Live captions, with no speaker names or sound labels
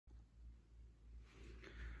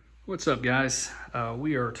What's up, guys?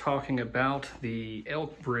 We are talking about the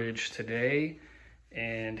Elk Bridge today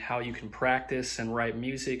and how you can practice and write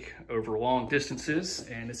music over long distances.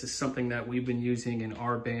 And this is something that we've been using in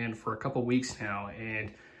our band for a couple weeks now.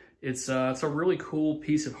 And it's a really cool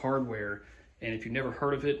piece of hardware. And if you've never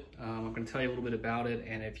heard of it, I'm going to tell you a little bit about it.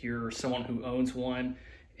 And if you're someone who owns one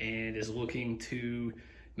and is looking to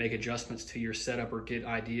make adjustments to your setup or get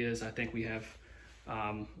ideas, I think we have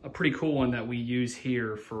a pretty cool one that we use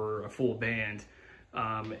here for a full band.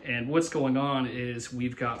 And what's going on is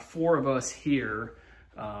we've got four of us here,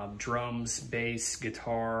 drums, bass,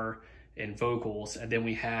 guitar, and vocals. And then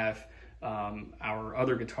we have our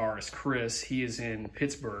other guitarist, Chris. He is in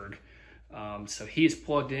Pittsburgh. So he's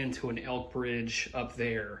plugged into an Elk Bridge up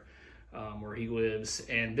there where he lives.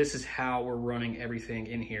 And this is how we're running everything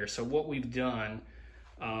in here. So what we've done,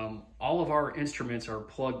 all of our instruments are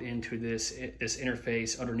plugged into this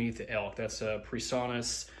interface underneath the Elk. That's a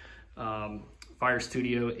PreSonus Fire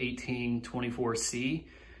Studio 1824C.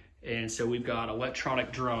 And so we've got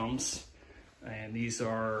electronic drums, and these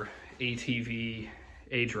are ATV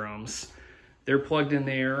A drums. They're plugged in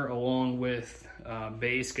there along with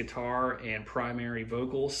bass, guitar, and primary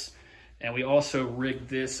vocals. And we also rigged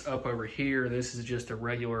this up over here. This is just a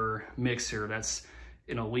regular mixer. That's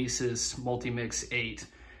an Elise's Multimix 8,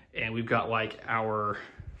 and we've got like our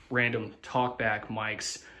random talkback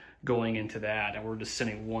mics going into that, and we're just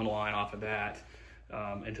sending one line off of that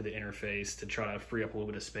into the interface to try to free up a little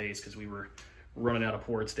bit of space because we were running out of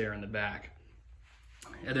ports there in the back.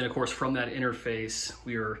 And then of course from that interface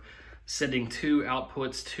we are sending two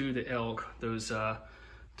outputs to the Elk, those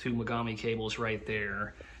two Megami cables right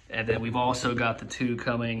there. And then we've also got the two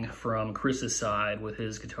coming from Chris's side with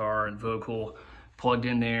his guitar and vocal plugged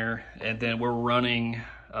in there, and then we're running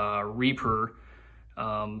Reaper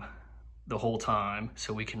the whole time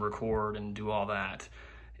so we can record and do all that.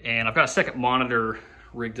 And I've got a second monitor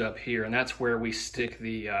rigged up here, and that's where we stick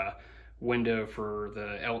the window for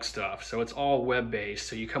the Elk stuff. So it's all web-based.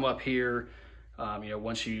 So you come up here,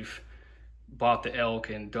 once you've bought the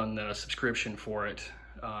Elk and done the subscription for it,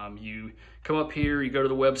 you come up here, you go to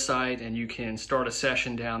the website, and you can start a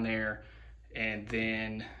session down there, and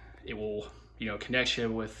then it will connect you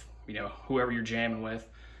with, whoever you're jamming with.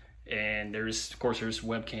 And of course, there's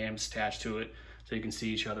webcams attached to it so you can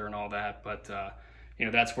see each other and all that. But,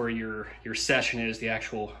 that's where your session is, the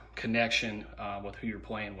actual connection with who you're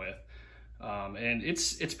playing with. And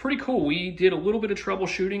it's pretty cool. We did a little bit of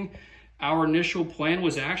troubleshooting. Our initial plan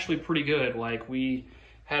was actually pretty good. Like, we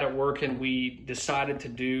had it working. We decided to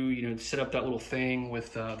do, set up that little thing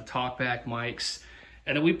with the talkback mics.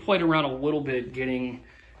 And then we played around a little bit getting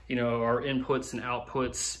our inputs and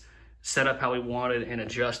outputs set up how we wanted and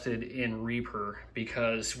adjusted in Reaper,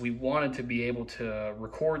 because we wanted to be able to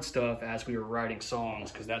record stuff as we were writing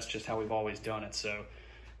songs, because that's just how we've always done it. So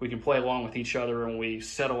we can play along with each other, and when we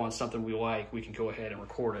settle on something we like, we can go ahead and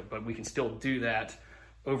record it, but we can still do that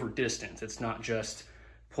over distance. It's not just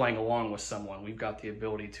playing along with someone. We've got the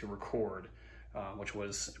ability to record, which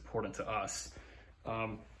was important to us.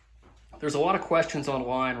 There's a lot of questions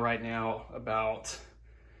online right now about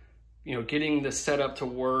getting the setup to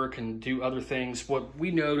work and do other things. What we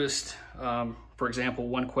noticed, for example,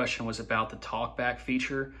 one question was about the talkback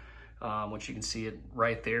feature, which you can see it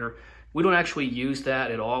right there. We don't actually use that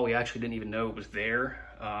at all. We actually didn't even know it was there.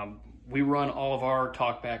 We run all of our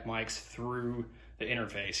talkback mics through the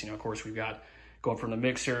interface. Of course, we've got going from the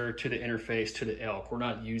mixer to the interface to the Elk. We're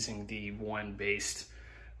not using the one based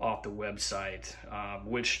off the website,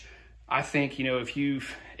 which I think, if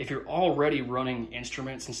you're already running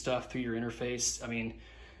instruments and stuff through your interface, I mean,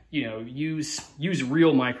 use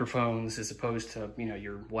real microphones as opposed to,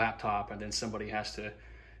 your laptop, and then somebody has to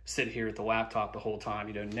sit here at the laptop the whole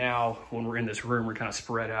time. Now when we're in this room, we're kind of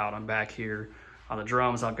spread out. I'm back here on the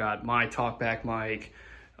drums. I've got my talkback mic.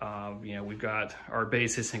 We've got our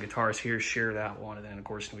bassists and guitarists here share that one. And then of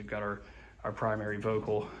course we've got our primary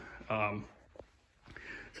vocal. So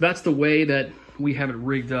that's the way that we have it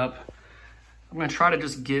rigged up. I'm gonna try to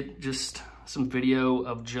just get some video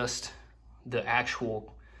of just the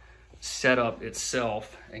actual setup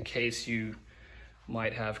itself, in case you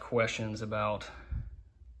might have questions about,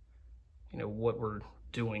 what we're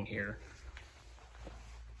doing here.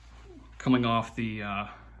 Coming off the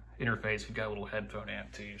interface, we've got a little headphone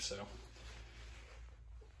amp too. So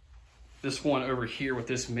this one over here with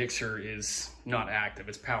this mixer is not active.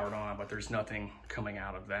 It's powered on, but there's nothing coming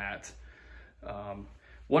out of that.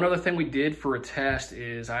 One other thing we did for a test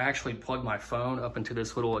is I actually plugged my phone up into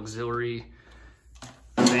this little auxiliary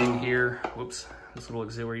thing here. Whoops, this little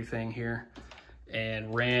auxiliary thing here,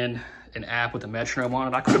 and ran an app with a metronome on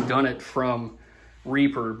it. I could have done it from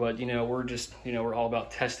Reaper, but we're just, we're all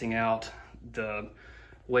about testing out the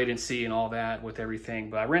latency and all that with everything.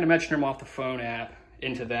 But I ran a metronome off the phone app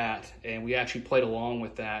into that, and we actually played along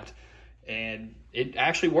with that, and it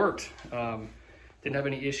actually worked. Didn't have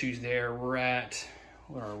any issues there. We're at,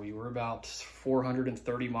 where are we? We're about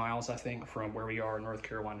 430 miles, I think, from where we are in North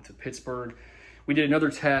Carolina to Pittsburgh. We did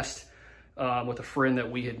another test with a friend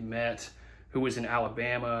that we had met who was in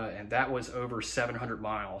Alabama, and that was over 700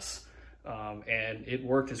 miles. And it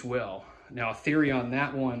worked as well. Now, a theory on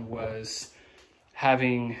that one was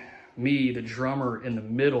having me, the drummer, in the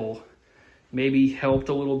middle maybe helped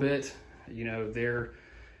a little bit. They're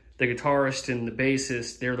the guitarist and the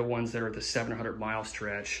bassist, they're the ones that are at the 700 mile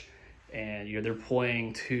stretch, and they're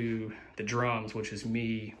playing to the drums, which is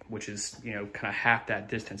me, which is kind of half that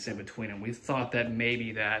distance in between them. We thought that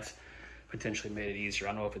maybe that potentially made it easier.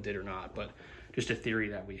 I don't know if it did or not, but just a theory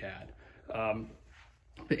that we had.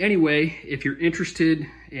 But anyway, if you're interested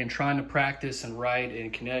in trying to practice and write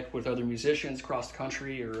and connect with other musicians across the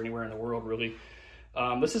country or anywhere in the world, really,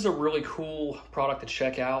 this is a really cool product to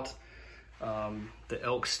check out. The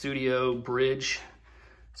Elk Bridge.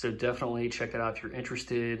 So definitely check it out if you're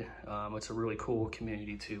interested. It's a really cool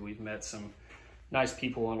community too. We've met some nice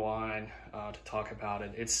people online to talk about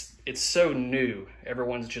it. It's so new.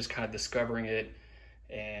 Everyone's just kind of discovering it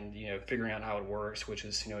and figuring out how it works, which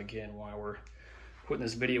is again why we're putting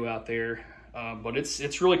this video out there. But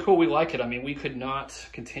it's really cool. We like it. I mean, we could not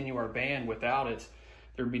continue our band without it.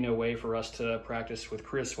 There'd be no way for us to practice with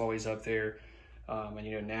Chris while he's up there.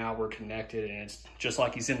 And now we're connected, and it's just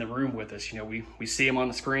like he's in the room with us. We see him on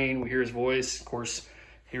the screen, we hear his voice, of course,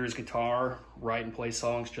 hear his guitar, write and play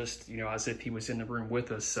songs just as if he was in the room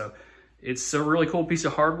with us. So it's a really cool piece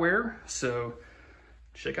of hardware. So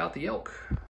check out the Elk.